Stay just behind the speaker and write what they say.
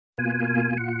Hey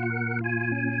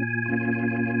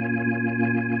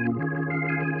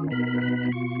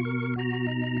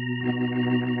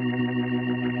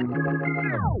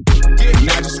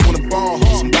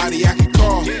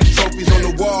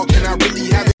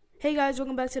guys,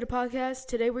 welcome back to the podcast.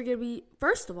 Today we're going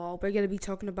to be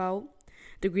talking about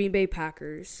the Green Bay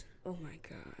Packers. Oh my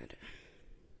god.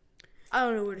 I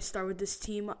don't know where to start with this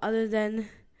team other than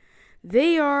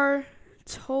they are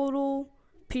total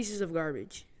pieces of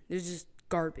garbage. They're just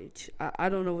garbage. I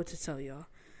don't know what to tell y'all.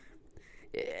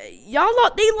 They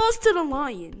lost to the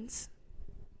Lions.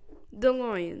 The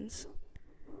Lions.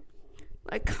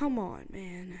 Like, come on,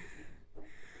 man.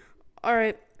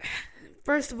 Alright,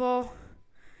 first of all,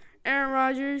 Aaron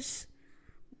Rodgers,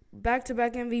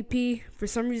 back-to-back MVP, for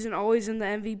some reason always in the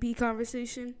MVP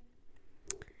conversation.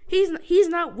 He's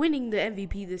not winning the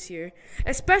MVP this year,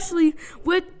 especially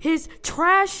with his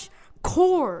trash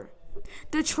core.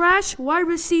 The trash wide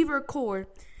receiver core.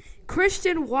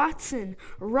 Christian Watson,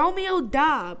 Romeo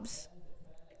Doubs,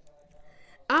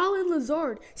 Allen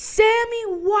Lazard, Sammy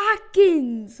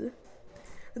Watkins,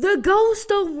 the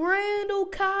ghost of Randall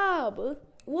Cobb.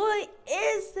 What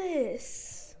is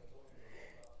this?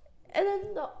 And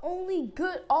then the only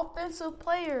good offensive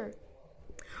player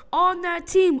on that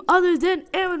team other than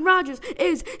Aaron Rodgers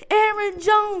is Aaron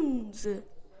Jones.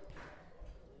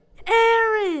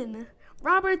 Aaron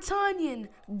Robert Tonyan,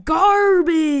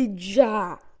 garbage.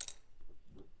 But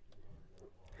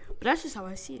that's just how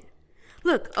I see it.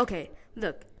 Look, I'm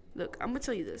going to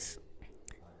tell you this.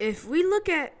 If we look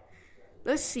at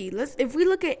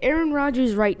Aaron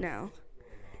Rodgers right now,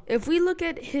 if we look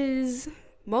at his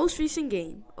most recent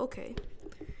game, okay,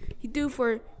 he threw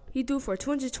for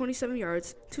 227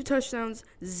 yards, 2 touchdowns,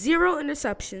 0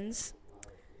 interceptions.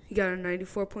 He got a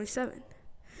 94.7.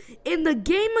 In the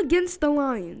game against the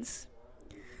Lions,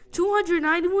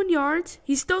 291 yards.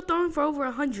 He's still throwing for over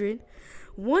 100.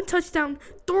 1 touchdown,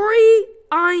 3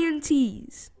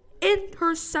 INTs,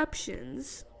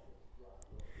 interceptions,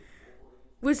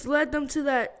 which led them to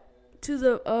the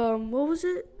what was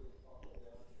it?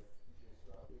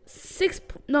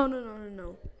 6-point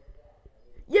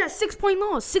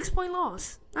loss. 6-point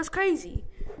loss. That's crazy.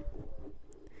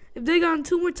 If they got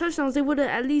 2 more touchdowns, they would have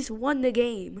at least won the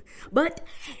game. But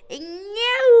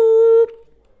no,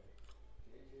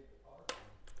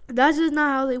 that's just not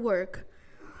how they work.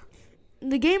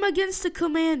 The game against the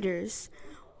Commanders,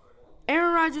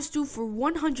 Aaron Rodgers threw for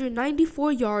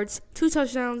 194 yards, 2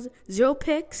 touchdowns, 0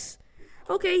 picks.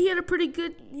 Okay, he had a pretty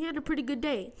good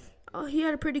day. Oh, he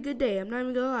had a pretty good day. I'm not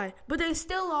even gonna lie. But they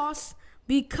still lost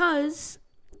because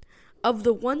of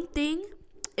the one thing,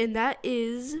 and that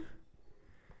is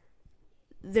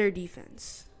their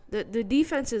defense. The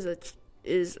defense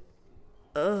is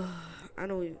I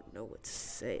don't even know what to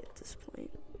say at this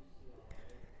point.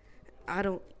 I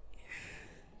don't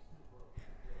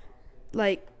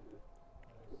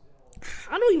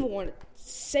even want to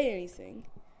say anything.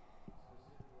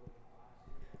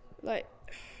 What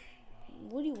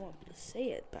do you want me to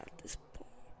say about this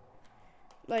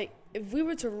point? If we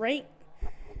were to rank,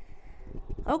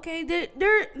 okay,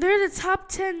 they're the top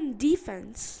 10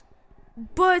 defense,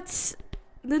 but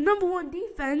the number 1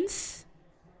 defense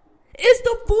is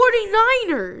the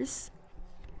 49ers.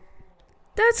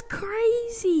 That's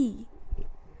crazy.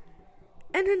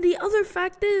 And then the other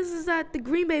fact is that the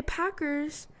Green Bay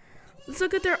Packers, let's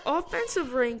look at their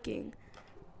offensive ranking.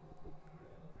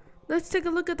 Let's take a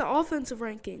look at the offensive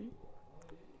ranking.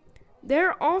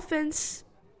 Their offense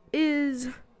is,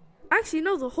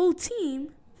 the whole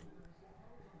team.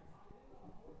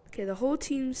 Okay, the whole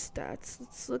team's stats.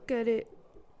 Let's look at it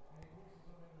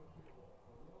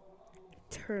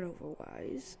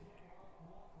turnover-wise.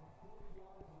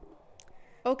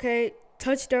 Okay,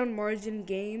 touchdown margin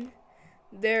game.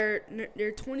 They're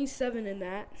 27 in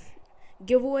that.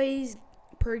 Giveaways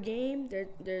per game, they're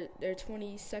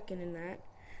 22nd in that.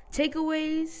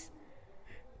 Takeaways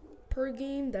per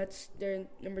game, they're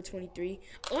number 23.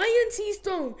 INTs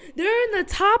thrown, they're in the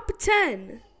top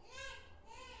 10.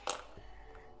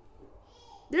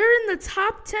 They're in the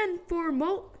top 10 for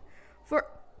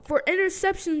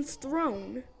interceptions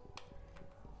thrown.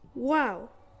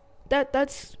 Wow,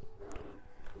 that's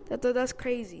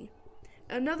crazy.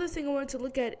 Another thing I wanted to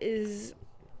look at is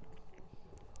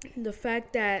the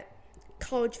fact that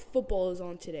college football is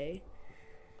on today.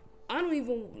 I don't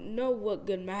even know what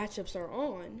good matchups are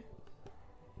on.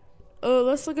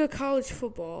 Let's look at college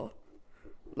football.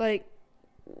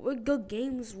 What good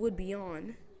games would be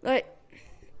on?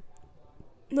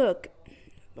 Look,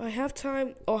 by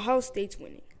halftime, Ohio State's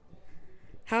winning.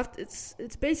 It's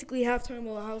basically halftime.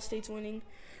 Ohio State's winning.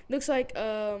 Looks like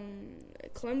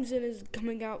Clemson is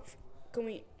coming off.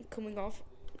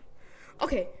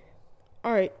 Okay.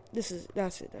 All right. That's it.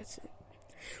 Let's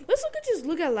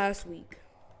look at last week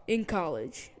in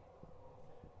college.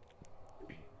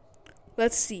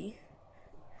 Let's see.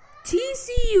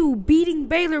 TCU beating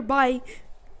Baylor by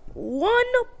 1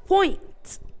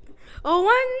 point.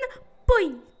 1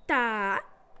 point.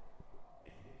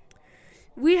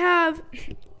 We have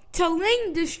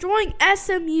Tulane destroying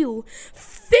SMU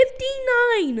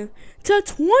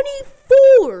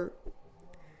 59-24.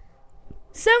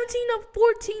 17 of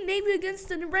 14 Navy against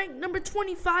the ranked number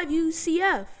 25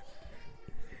 UCF.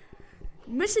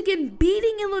 Michigan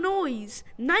beating Illinois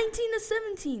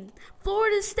 19-17.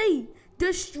 Florida State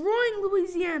destroying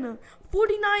Louisiana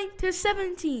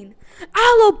 49-17.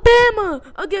 Alabama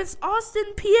against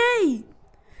Austin, PA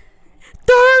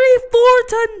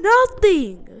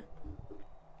 34-0.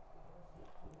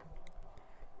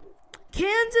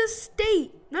 Kansas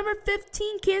State, number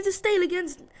 15, Kansas State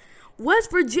against West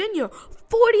Virginia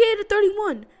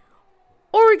 48-31.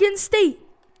 Oregon State,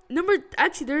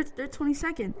 they're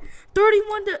 22nd,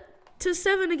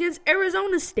 31-7 against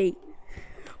Arizona State.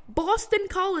 Boston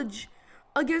College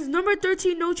against number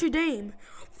 13 Notre Dame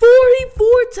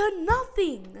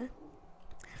 44-0.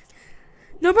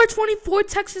 Number 24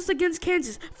 Texas against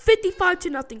Kansas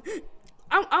 55-0.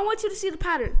 I want you to see the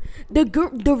pattern.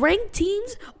 The ranked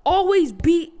teams always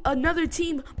beat another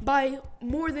team by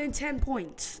more than 10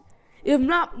 points, if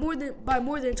not more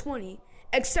than 20,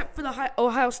 except for the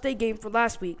Ohio State game for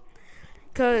last week,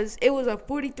 because it was a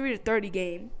 43-30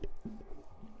 game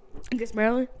against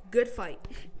Maryland. Good fight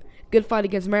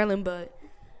against Maryland, but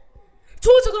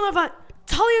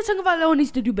Talia Tagovailoa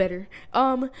needs to do better.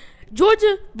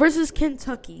 Georgia versus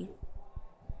Kentucky.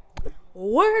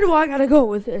 Where do I gotta go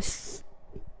with this?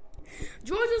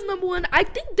 Georgia's number 1. I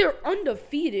think they're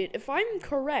undefeated. If I'm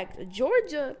correct,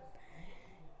 Georgia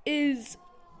is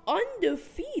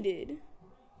undefeated.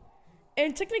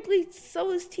 And technically,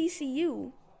 so is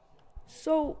TCU.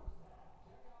 So,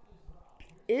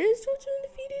 is Georgia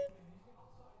undefeated?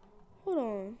 Hold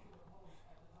on.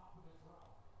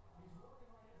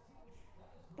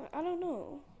 I don't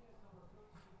know.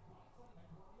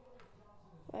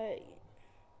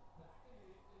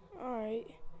 Alright.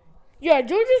 Yeah,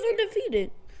 Georgia's undefeated.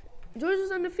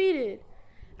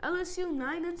 LSU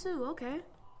 9-2. Okay.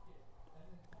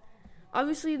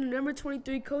 Obviously, the number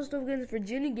 23 Coastal against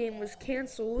Virginia game was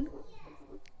canceled.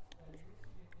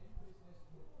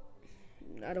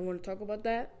 I don't want to talk about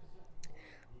that.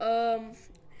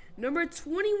 Number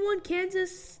 21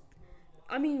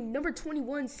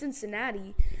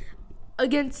 Cincinnati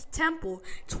against Temple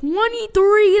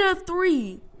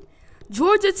 23-3.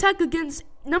 Georgia Tech against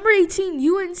number 18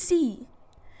 UNC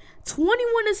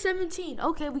 21-17.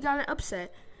 Okay, we got an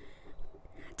upset.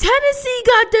 Tennessee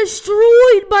got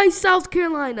destroyed by South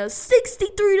Carolina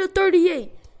 63-38.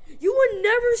 You would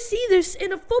never see this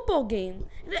in a football game,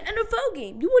 in an NFL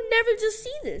game. You would never just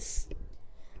see this.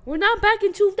 We're not back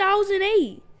in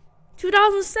 2008,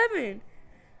 2007.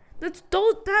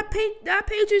 That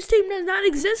Patriots team does not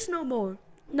exist no more.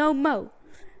 No more.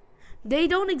 They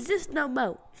don't exist no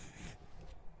more.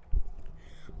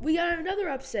 We got another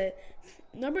upset.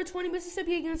 Number 20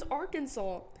 Mississippi against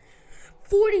Arkansas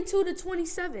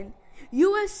 42-27.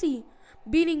 USC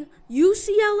beating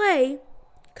UCLA.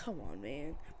 Come on,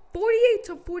 man.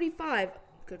 48-45.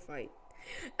 Good fight.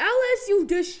 LSU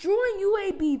destroying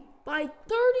UAB by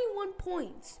 31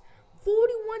 points.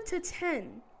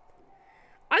 41-10.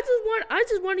 I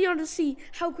just want y'all to see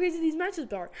how crazy these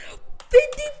matches are.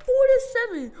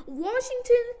 54-7.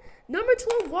 Number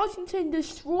 12 Washington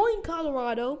destroying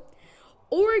Colorado.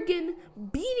 Oregon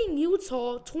beating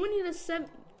Utah 20-7.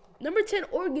 Number 10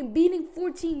 Oregon beating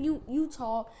 14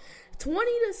 Utah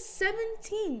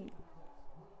 20-17.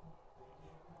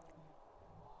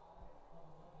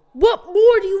 What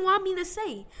more do you want me to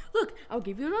say? Look, I'll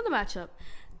give you another matchup.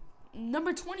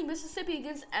 Number 20 Mississippi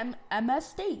against MS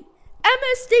State.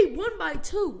 MS State won by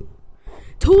 2.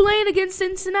 Tulane against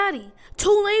Cincinnati.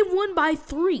 Tulane won by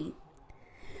 3.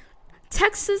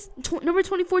 Number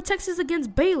 24 Texas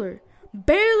against Baylor.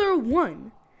 Baylor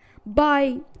won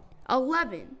by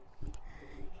 11.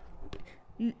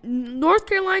 North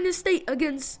Carolina State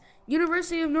against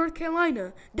University of North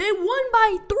Carolina. They won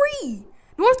by 3.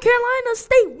 North Carolina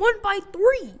State won by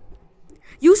 3.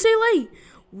 UCLA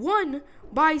won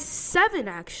by 7,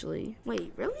 actually.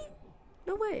 Wait, really?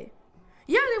 No way.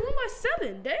 Yeah, they won by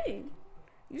 7. Dang.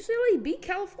 UCLA beat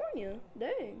California.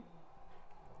 Dang.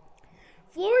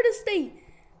 Florida State,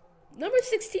 number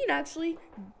 16, actually,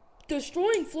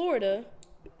 destroying Florida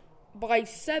by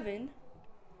 7.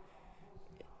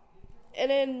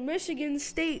 and then Michigan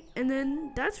State, and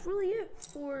then that's really it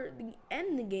for the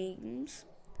end games.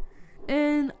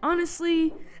 And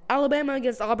honestly, Alabama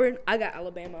against Auburn, I got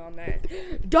Alabama on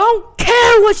that. Don't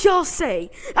care what y'all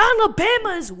say.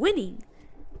 Alabama is winning.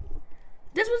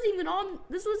 This was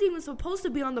even supposed to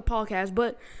be on the podcast,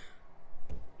 but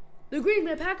the Green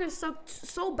Bay Packers sucked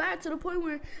so bad to the point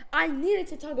where I needed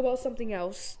to talk about something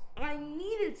else. I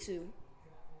needed to.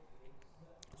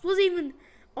 This wasn't even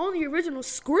on the original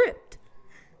script,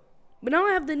 but now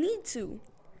I have the need to.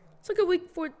 Let's look at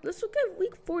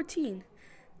week 14.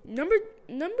 Number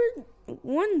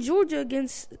 1 Georgia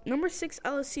against number 6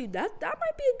 LSU. That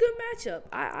might be a good matchup.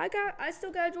 I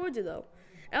still got Georgia though.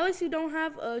 LSU don't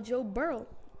have Joe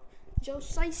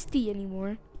Shiesty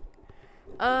anymore.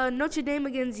 Notre Dame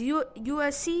against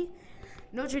USC.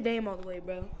 Notre Dame all the way,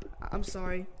 bro. I'm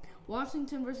sorry.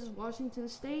 Washington versus Washington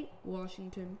State.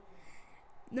 Washington.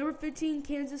 Number 15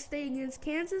 Kansas State against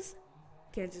Kansas.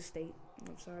 Kansas State.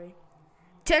 I'm sorry.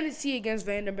 Tennessee against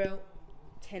Vanderbilt.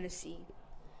 Tennessee.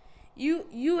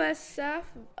 USF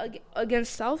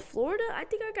against South Florida. I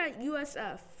think I got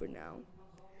USF for now.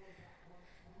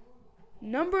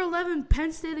 Number 11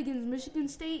 Penn State against Michigan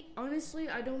State. Honestly,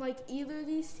 I don't like either of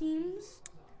these teams.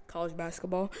 College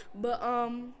basketball. But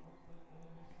I'm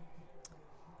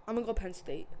gonna go Penn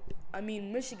State.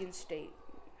 Michigan State.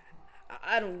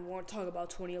 I don't even want to talk about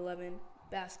 2011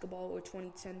 basketball or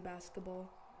 2010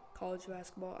 basketball. College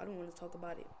basketball. I don't want to talk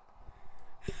about it.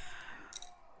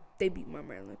 They beat my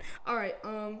Maryland. All right.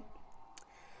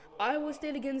 Iowa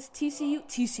State against TCU.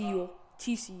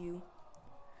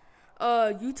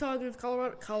 Utah against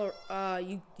Colorado.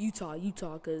 Utah,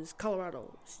 because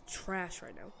Colorado is trash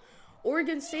right now.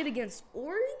 Oregon State against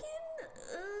Oregon.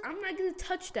 I'm not gonna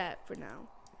touch that for now.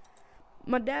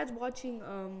 My dad's watching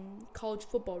college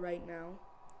football right now.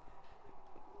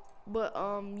 But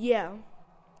yeah.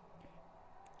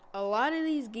 A lot of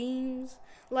these games,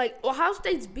 like Ohio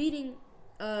State's beating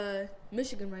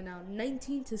Michigan right now,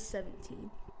 19-17.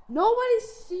 Nobody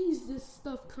sees this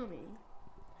stuff coming.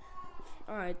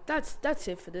 All right, that's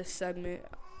it for this segment.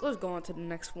 Let's go on to the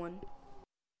next one.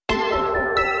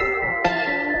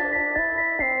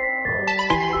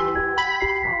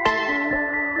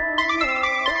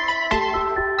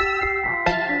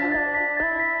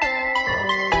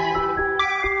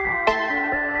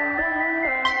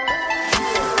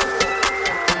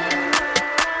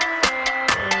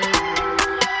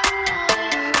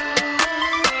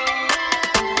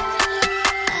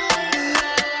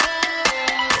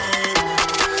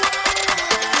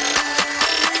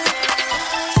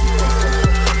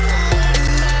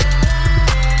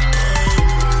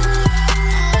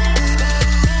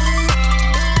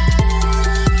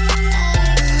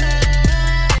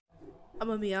 I'm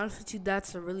gonna be honest with you,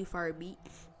 that's a really fire beat.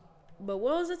 But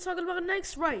what was I talking about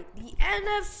next? Right, the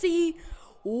NFC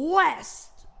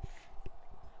West.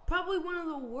 Probably one of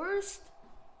the worst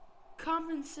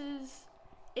conferences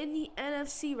in the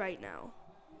NFC right now.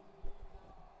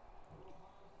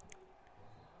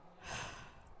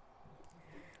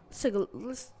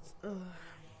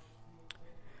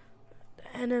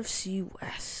 NFC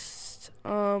West.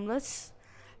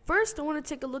 First I want to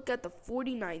take a look at the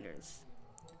 49ers.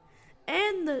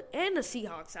 And the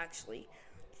Seahawks, actually.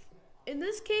 In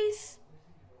this case,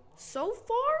 so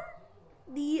far,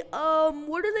 the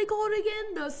what do they call it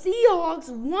again? The Seahawks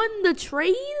won the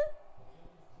trade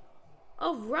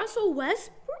of Russell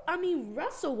Westbrook.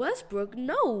 Russell Westbrook,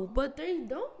 no, but they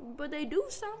don't. But they do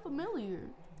sound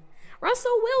familiar.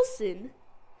 Russell Wilson.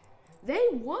 They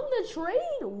won the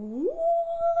trade?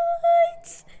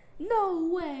 What? No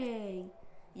way.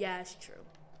 Yeah, it's true.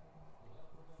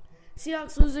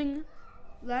 Seahawks losing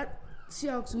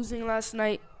last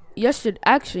night.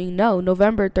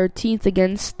 November 13th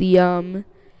against the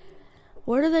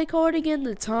what do they call it again?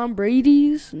 The Tom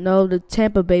Brady's? No, the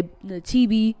Tampa Bay, the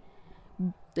TBBs.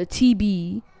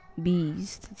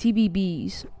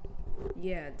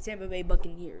 Yeah, the Tampa Bay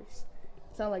Buccaneers.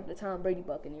 Sound like the Tom Brady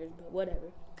Buccaneers, but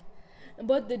whatever.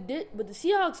 But the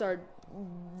Seahawks are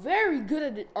very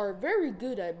good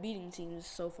at beating teams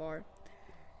so far.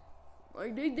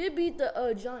 Like, they did beat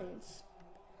the Giants.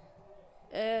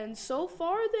 And so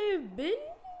far, they've been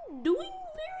doing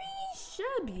very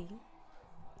shabby.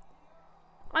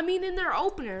 In their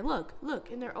opener, look,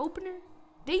 in their opener,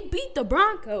 they beat the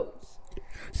Broncos.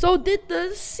 So, did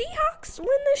the Seahawks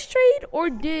win this trade, or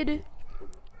did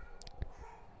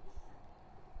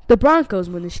the Broncos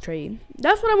win this trade?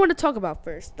 That's what I want to talk about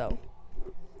first, though.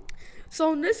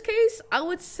 So, in this case, I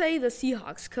would say the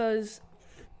Seahawks, because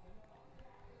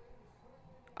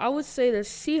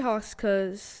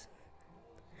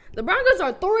the Broncos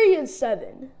are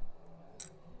 3-7.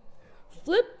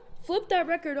 Flip that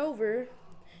record over,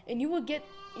 and you will get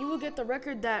the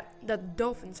record that the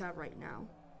Dolphins have right now.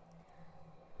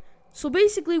 So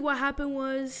basically, what happened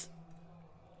was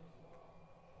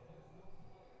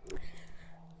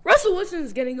Russell Wilson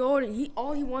is getting old, and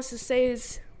all he wants to say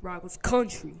is "Broncos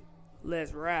country,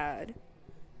 let's ride."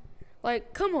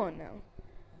 Like, come on now.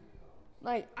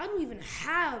 Like, I don't even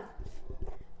have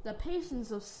the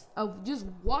patience of just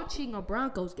watching a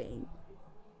Broncos game.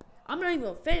 I'm not even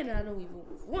a fan, and I don't even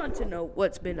want to know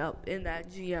what's been up in that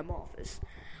GM office.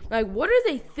 Like, what are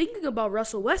they thinking about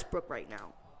Russell Westbrook right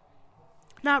now?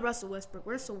 Not Russell Westbrook,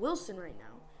 Russell Wilson right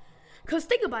now. Because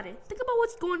think about it. Think about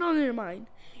what's going on in your mind.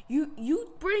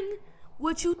 You bring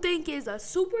what you think is a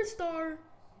superstar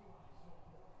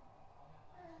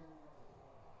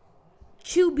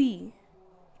QB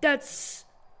that's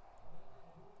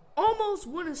almost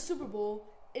won a Super Bowl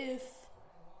if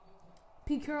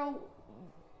Pete Carroll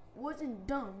wasn't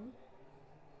dumb.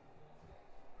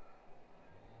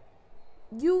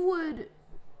 You would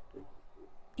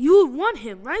want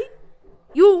him, right?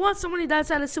 You would want somebody that's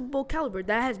at a Super Bowl caliber,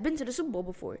 that has been to the Super Bowl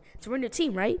before, to run your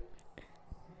team, right?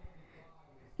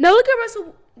 Now look at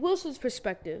Russell Wilson's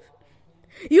perspective.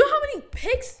 You know how many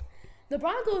picks the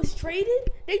Broncos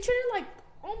traded? They traded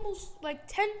almost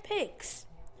 10 picks.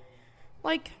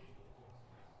 Like,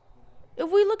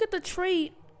 if we look at the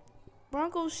trade,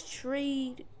 Broncos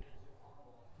trade,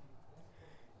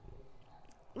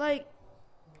 they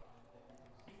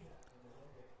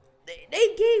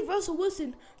gave Russell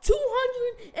Wilson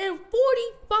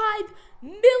 $245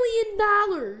 million.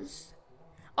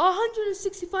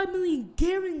 $165 million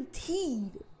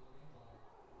guaranteed.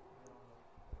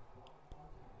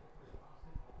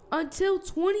 Until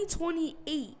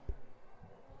 2028.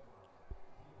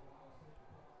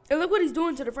 And look what he's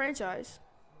doing to the franchise.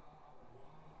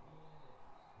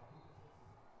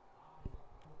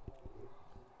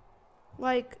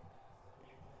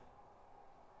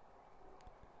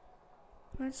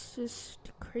 That's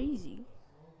just crazy.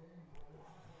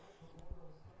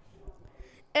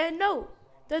 And note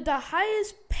that the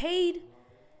highest paid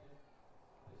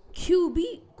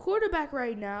QB quarterback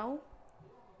right now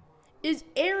is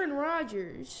Aaron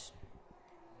Rodgers.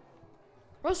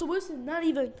 Russell Wilson not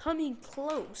even coming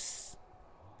close.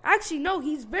 Actually, no,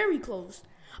 he's very close.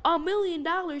 $1 million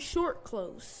short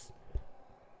close.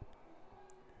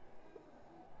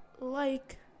 Why?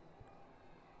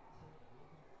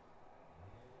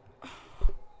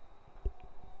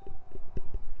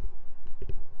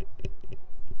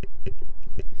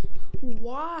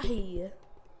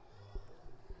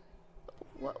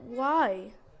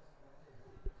 Why?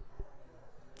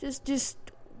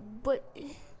 But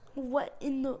what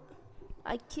in the,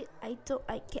 I don't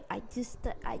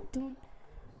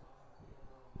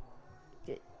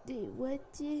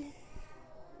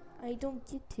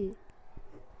get it.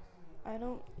 I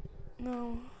don't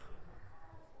know.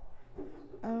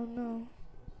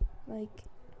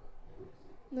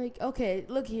 Okay,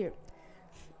 look here.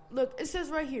 Look, it says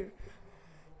right here.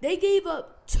 They gave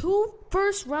up 2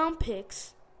 first-round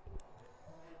picks.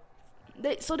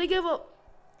 They gave up,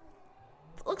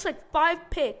 looks like 5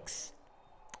 picks.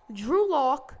 Drew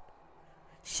Lock,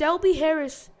 Shelby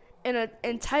Harris, and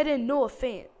tight end Noah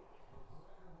Fant.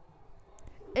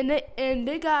 And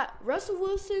they got Russell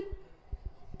Wilson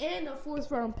and a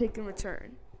 4th-round pick in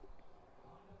return.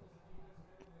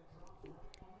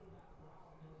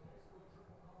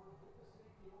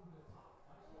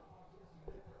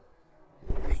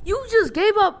 You just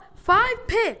gave up 5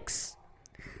 picks.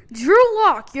 Drew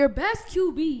Lock, your best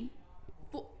QB,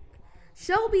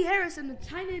 Shelby Harris, and the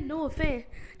tight end Noah Fant,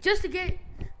 just to get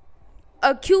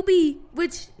a QB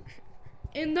which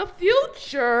in the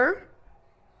future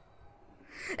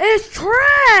is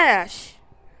trash.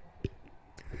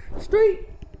 Straight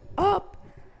up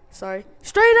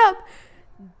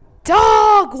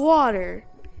dog water.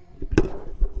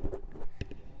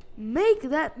 Make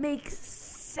that make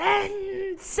sense.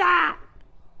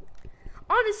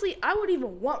 Honestly, I would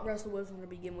even want Russell Wilson to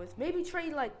begin with. Maybe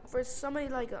trade for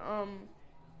somebody I don't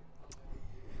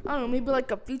know, maybe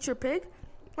a future pick.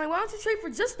 Why don't you trade for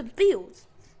Justin Fields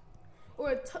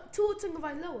or Tua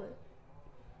Tagovailoa?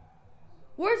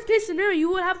 Worst case scenario,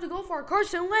 you would have to go for a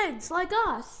Carson Wentz like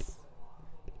us.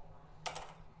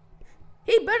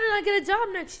 He better not get a job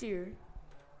next year.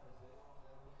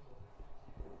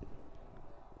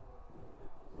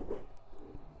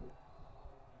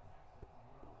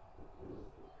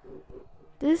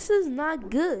 This is not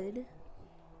good.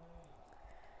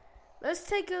 Let's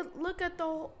take a look at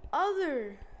the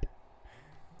other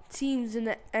teams in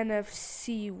the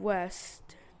NFC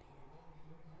West.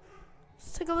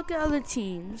 Let's take a look at other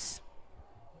teams.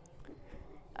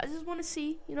 I just want to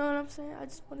see. You know what I'm saying? I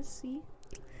just want to see.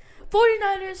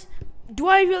 49ers, do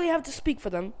I really have to speak for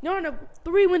them? They're on a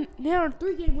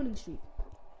 3-game winning streak.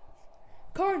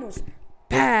 Cardinals,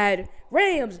 bad.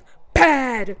 Rams,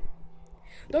 bad.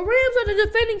 The Rams are the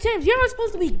defending champs. You're not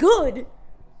supposed to be good.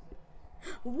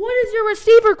 What is your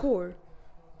receiver core?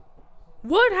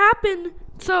 What happened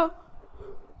to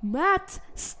Matt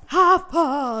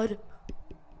Stafford?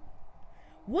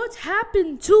 What's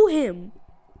happened to him?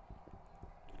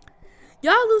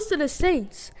 Y'all lose to the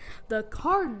Saints, the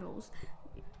Cardinals,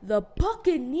 the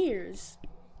Buccaneers,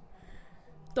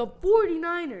 the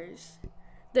 49ers,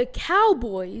 the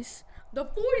Cowboys, the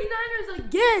 49ers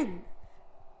again.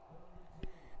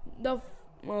 And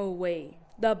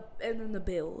then the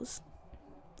Bills.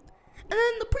 And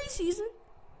then the preseason,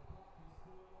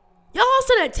 y'all lost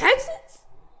to the Texans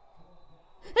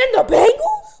and the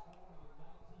Bengals.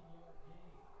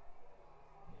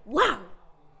 Wow.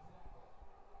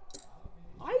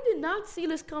 I did not see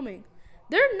this coming.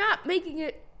 They're not making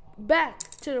it back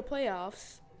to the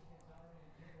playoffs,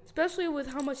 especially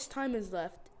with how much time is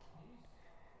left.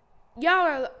 Y'all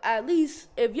are, at least,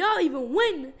 if y'all even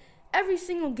win every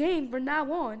single game from now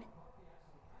on,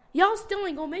 y'all still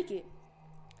ain't gonna make it.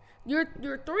 You're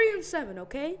 3-7,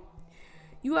 okay?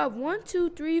 You have 7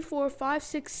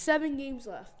 games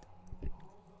left.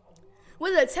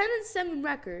 With a 10-7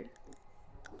 record.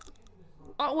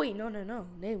 Oh wait, no.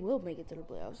 They will make it to the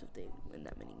playoffs if they win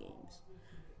that many games.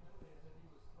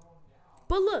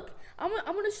 But look, I'm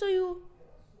gonna show you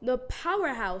the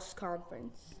powerhouse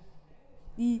conference,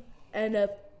 the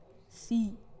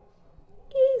NFC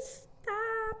East.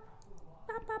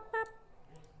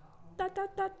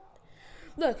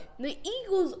 Look, the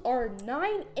Eagles are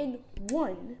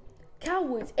 9-1,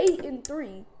 Cowboys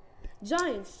 8-3,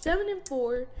 Giants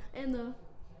 7-4, and the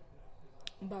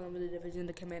bottom of the division,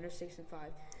 the Commanders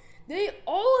 6-5. They're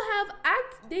all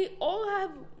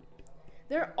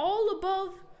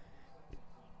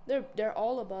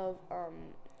above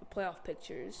playoff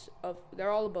pictures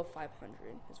they're all above 500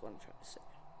 is what I'm trying to say.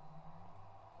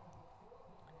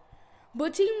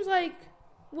 But teams like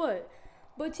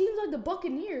the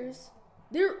Buccaneers,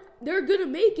 they're gonna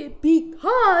make it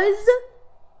because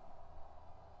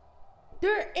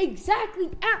they're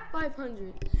exactly at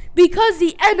 500. Because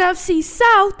the NFC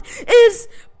South is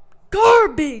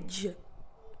garbage.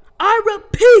 I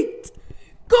repeat,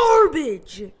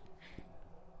 garbage.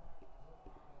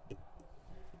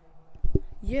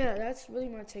 Yeah, that's really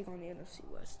my take on the NFC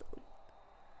West, though.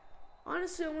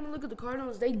 Honestly, I want to look at the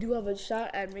Cardinals. They do have a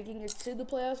shot at making it to the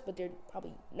playoffs, but they're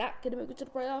probably not going to make it to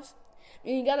the playoffs. I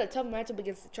mean, you got a tough matchup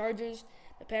against the Chargers.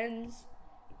 Depends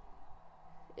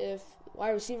if wide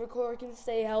receiver core can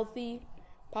stay healthy.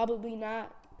 Probably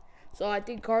not. So I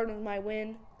think Cardinals might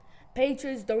win.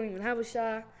 Patriots don't even have a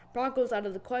shot. Broncos out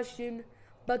of the question.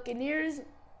 Buccaneers,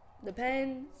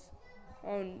 depends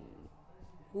on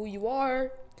who you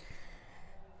are.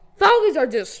 Falcons are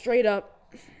just straight up.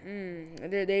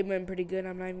 They've been pretty good,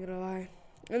 I'm not even going to lie.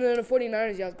 And then the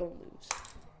 49ers, y'all's going to lose.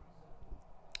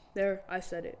 There, I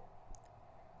said it.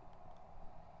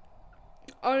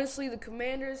 Honestly, the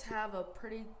Commanders have a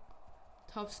pretty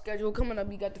tough schedule coming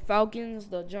up. You got the Falcons,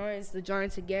 the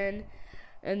Giants again,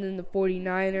 and then the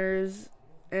 49ers,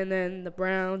 and then the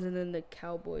Browns, and then the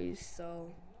Cowboys.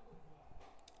 So,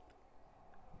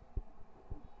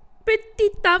 pretty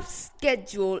tough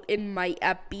schedule in my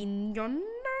opinion.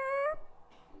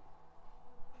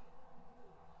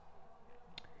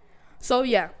 So,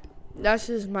 yeah, that's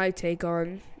just my take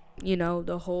on,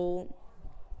 the whole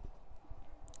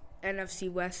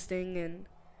NFC West thing and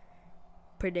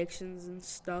predictions and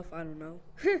stuff. I don't know.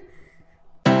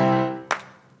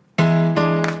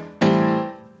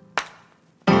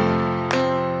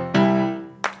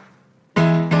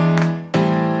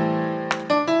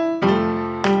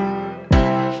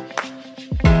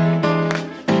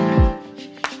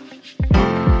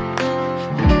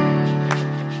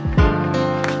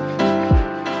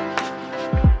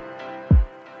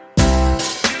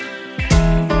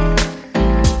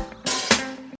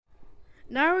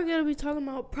 Now we're going to be talking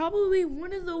about probably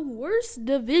one of the worst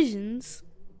divisions.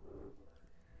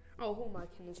 Oh my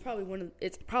goodness,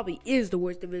 it probably is the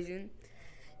worst division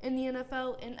in the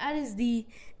NFL, and that is the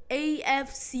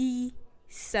AFC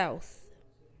South.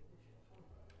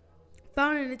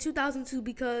 Founded in 2002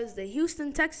 because the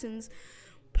Houston Texans,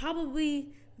 probably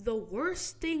the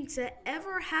worst thing to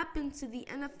ever happen to the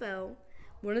NFL,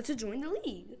 wanted to join the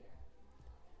league.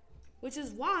 Which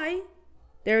is why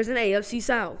there's an AFC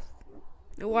South.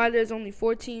 And why there's only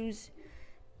 4 teams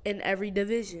in every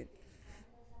division.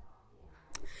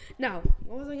 Now,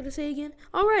 what was I going to say again?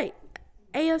 All right,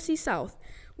 AFC South.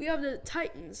 we have the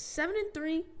Titans,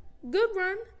 7-3. Good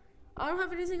run. I don't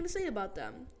have anything to say about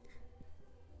them.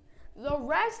 The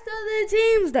rest of the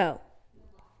teams, though,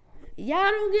 y'all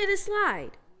don't get a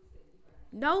slide.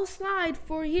 No slide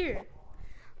for here.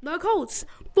 The Colts,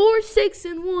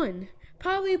 4-6-1.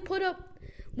 Probably put up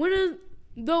one of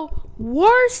the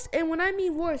worst, and when I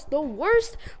mean worst, the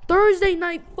worst Thursday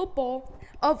night football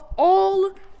of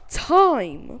all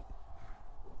time.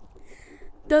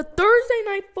 The Thursday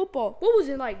night football, what was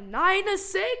it, like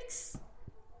 9-6?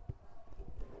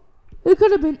 It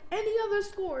could have been any other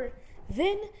score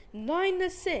than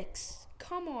 9-6.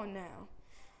 Come on now.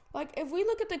 Like, if we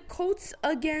look at the Colts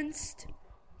against,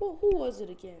 well, who was it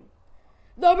again?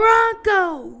 The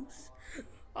Broncos.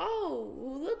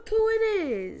 Oh, look who it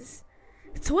is.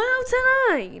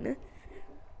 12-9.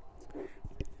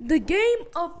 The game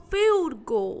of field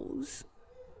goals.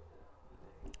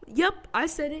 Yep, I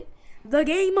said it. The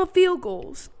game of field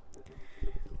goals.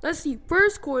 Let's see.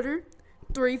 First quarter,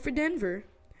 3 for Denver.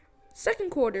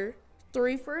 Second quarter,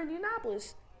 3 for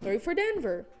Indianapolis. 3 for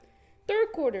Denver.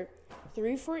 Third quarter,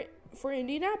 3 for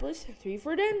Indianapolis. 3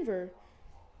 for Denver.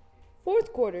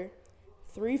 Fourth quarter,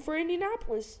 3 for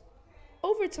Indianapolis.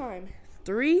 Overtime,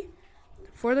 3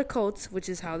 for the Colts, which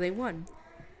is how they won.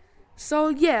 So,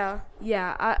 yeah,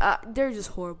 they're just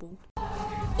horrible.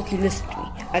 Okay, listen to me.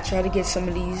 I try to get some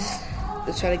of these,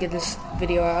 let's try to get this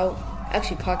video out,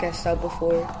 actually podcast out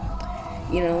before,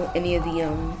 any of the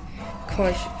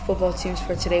college football teams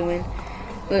for today win.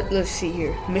 Let's see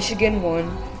here. Michigan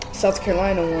won. South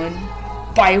Carolina won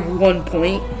by 1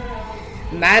 point.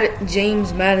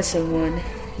 James Madison won.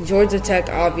 Georgia Tech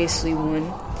obviously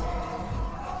won.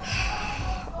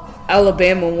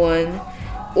 Alabama won.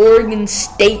 Oregon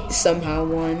State somehow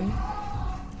won.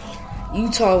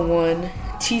 Utah won.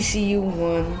 TCU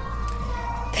won.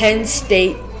 Penn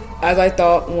State, as I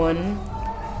thought, won.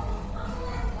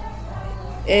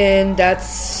 And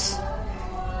that's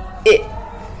it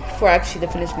for actually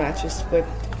the finished matches for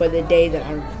the day that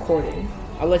I'm recording.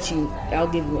 I'll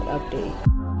give you an update.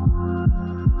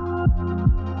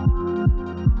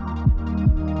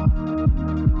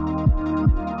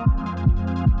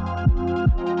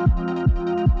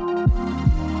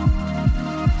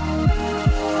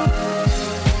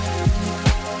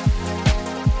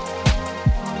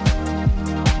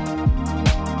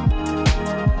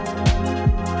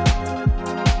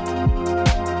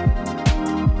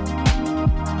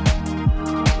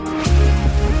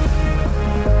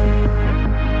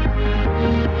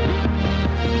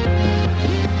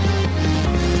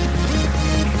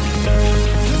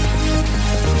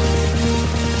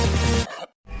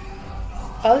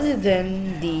 Other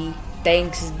than the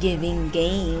Thanksgiving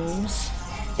games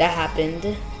that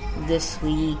happened this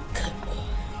week,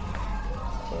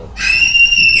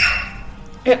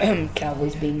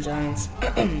 Cowboys beating Giants,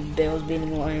 Bills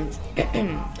beating Lions,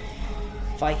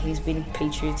 Vikings beating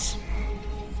Patriots.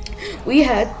 We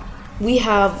have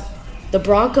the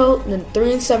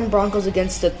 3-7 Broncos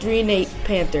against the 3-8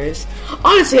 Panthers.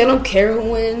 Honestly, I don't care who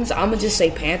wins. I'm gonna just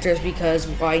say Panthers because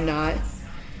why not?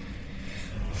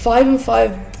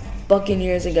 5-5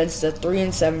 Buccaneers against the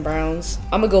 3-7 Browns.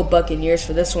 I'm gonna go Buccaneers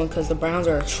for this one because the Browns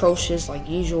are atrocious like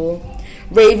usual.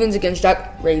 Ravens against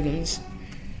Ravens.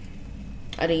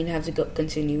 I didn't even have to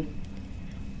continue.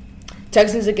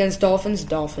 Texans against Dolphins.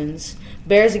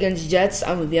 Bears against Jets.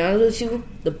 I'm gonna be honest with you,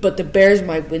 but the Bears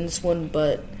might win this one,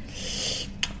 but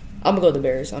I'm gonna go the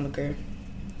Bears. I don't care.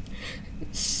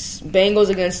 Bengals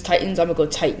against Titans. I'm gonna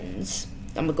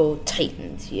go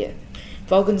Titans. Yeah.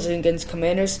 Falcons against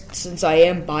Commanders. Since I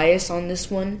am biased on this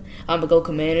one, I'm gonna go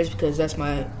Commanders because that's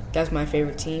my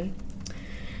favorite team.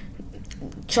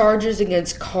 Chargers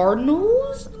against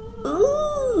Cardinals.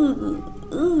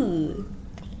 Ooh.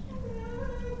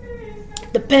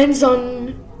 Depends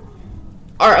on.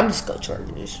 Alright, I'm just go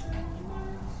Chargers.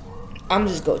 I'm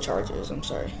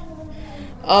sorry.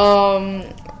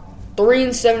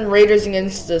 3-7 Raiders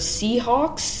against the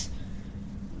Seahawks.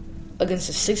 Against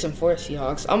the 6-4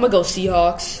 Seahawks. I'm gonna go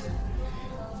Seahawks.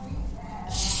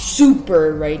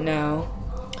 Super right now.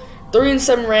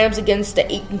 3-7 Rams against the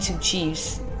 8-2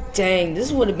 Chiefs. Dang,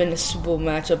 this would have been a Super Bowl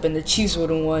matchup and the Chiefs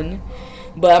would have won.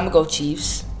 But I'm gonna go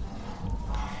Chiefs.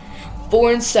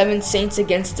 4-7 Saints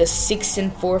against the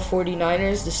 6-4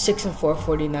 49ers. The 6-4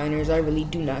 49ers, I really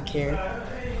do not care.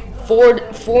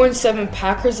 4-7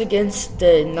 Packers against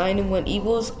the 9-1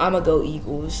 Eagles. I'm gonna go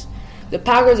Eagles. The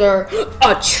Packers are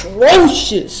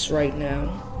atrocious right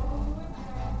now.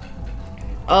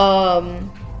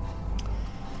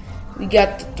 We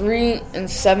got the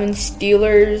 3-7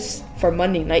 Steelers for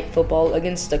Monday Night Football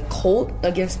against the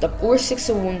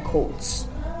 4-6-1 Colts.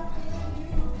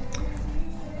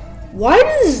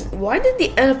 Why did the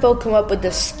NFL come up with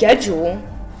the schedule?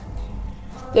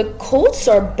 The Colts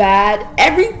are bad.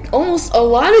 Almost a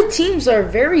lot of teams are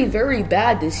very, very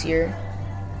bad this year.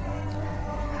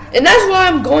 And that's why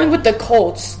I'm going with the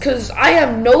Colts, because I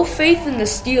have no faith in the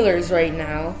Steelers right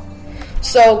now.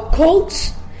 So,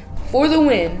 Colts for the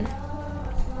win.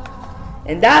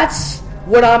 And that's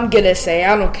what I'm going to say.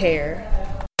 I don't care.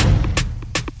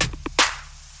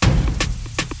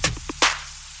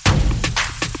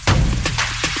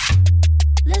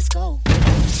 Let's go.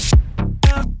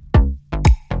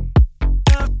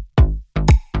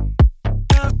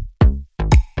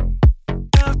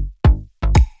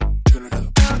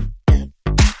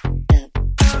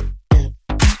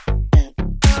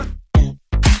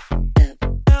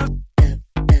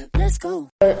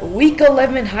 Week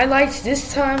 11 highlights.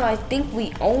 This time I think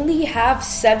we only have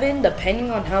 7, depending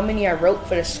on how many I wrote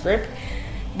for the script.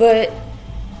 But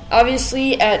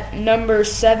obviously at number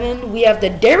 7 we have the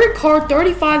Derek Carr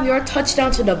 35-yard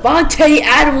touchdown to Davante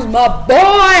Adams, my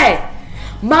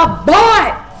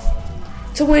boy,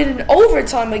 to win in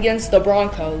overtime against the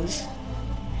Broncos.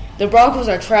 The Broncos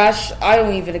are trash. I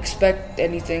don't even expect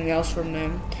anything else from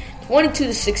them.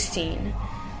 22-16.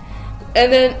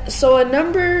 And then, so at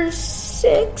number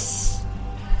 6,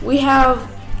 we have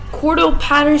Cordell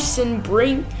Patterson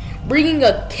bringing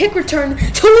a kick return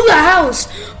to the house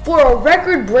for a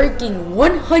record-breaking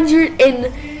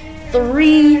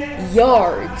 103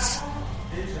 yards.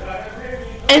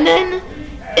 And then,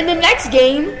 in the next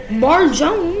game, Mar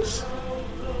Jones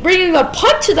bringing a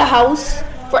punt to the house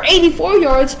for 84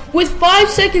 yards with 5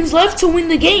 seconds left to win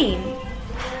the game.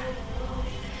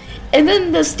 And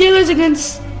then the Steelers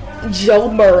against Joe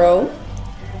Burrow.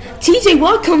 TJ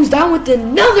Watt comes down with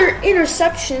another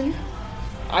interception.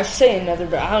 I say another,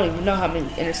 but I don't even know how many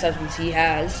interceptions he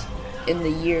has in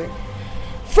the year.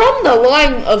 From the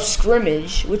line of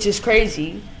scrimmage, which is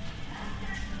crazy.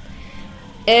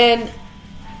 And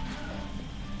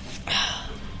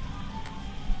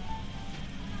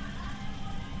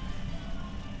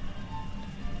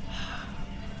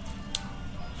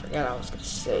forgot I was going to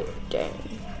say it.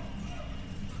 Dang.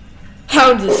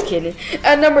 I'm just kidding.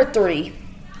 At number 3.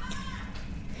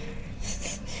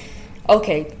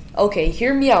 Okay,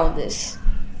 hear me out on this.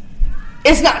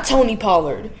 It's not Tony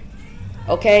Pollard.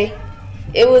 Okay?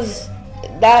 It was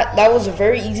that was a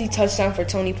very easy touchdown for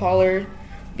Tony Pollard.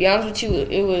 Be honest with you,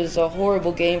 it was a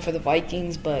horrible game for the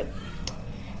Vikings, but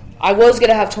I was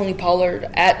gonna have Tony Pollard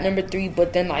at number 3,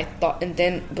 but then I thought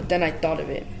of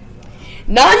it.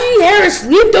 Najee Harris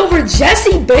leaped over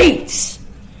Jesse Bates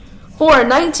for a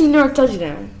 19-yard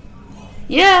touchdown.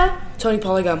 Yeah, Tony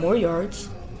Pollard got more yards.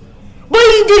 But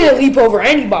he didn't leap over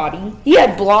anybody. He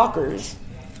had blockers.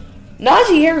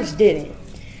 Najee Harris didn't.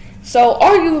 So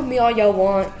argue with me all y'all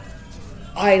want.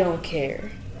 I don't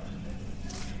care.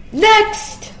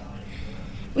 Next,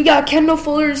 we got Kendall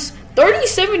Fuller's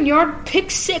 37-yard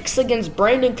pick 6 against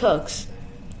Brandon Cooks.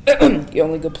 The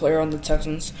only good player on the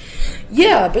Texans.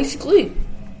 Yeah, basically.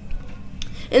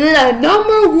 And then at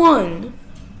number 1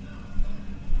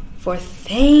 for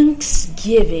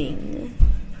Thanksgiving.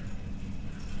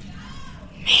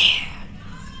 Man.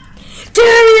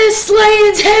 Darius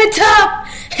Slayton's head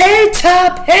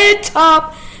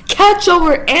top catch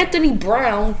over Anthony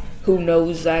Brown, who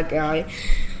knows that guy,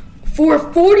 for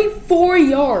 44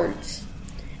 yards.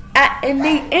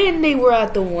 And they were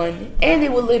at the 1, and they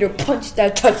would later punch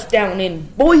that touchdown in,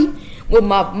 boy, with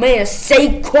my man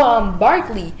Saquon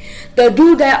Barkley, the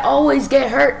dude that always get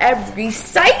hurt every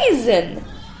season.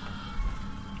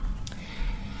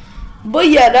 But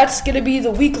yeah, that's going to be the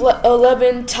Week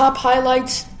 11 top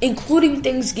highlights, including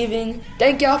Thanksgiving.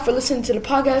 Thank y'all for listening to the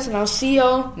podcast, and I'll see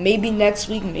y'all maybe next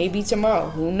week, maybe tomorrow.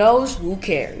 Who knows? Who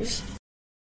cares?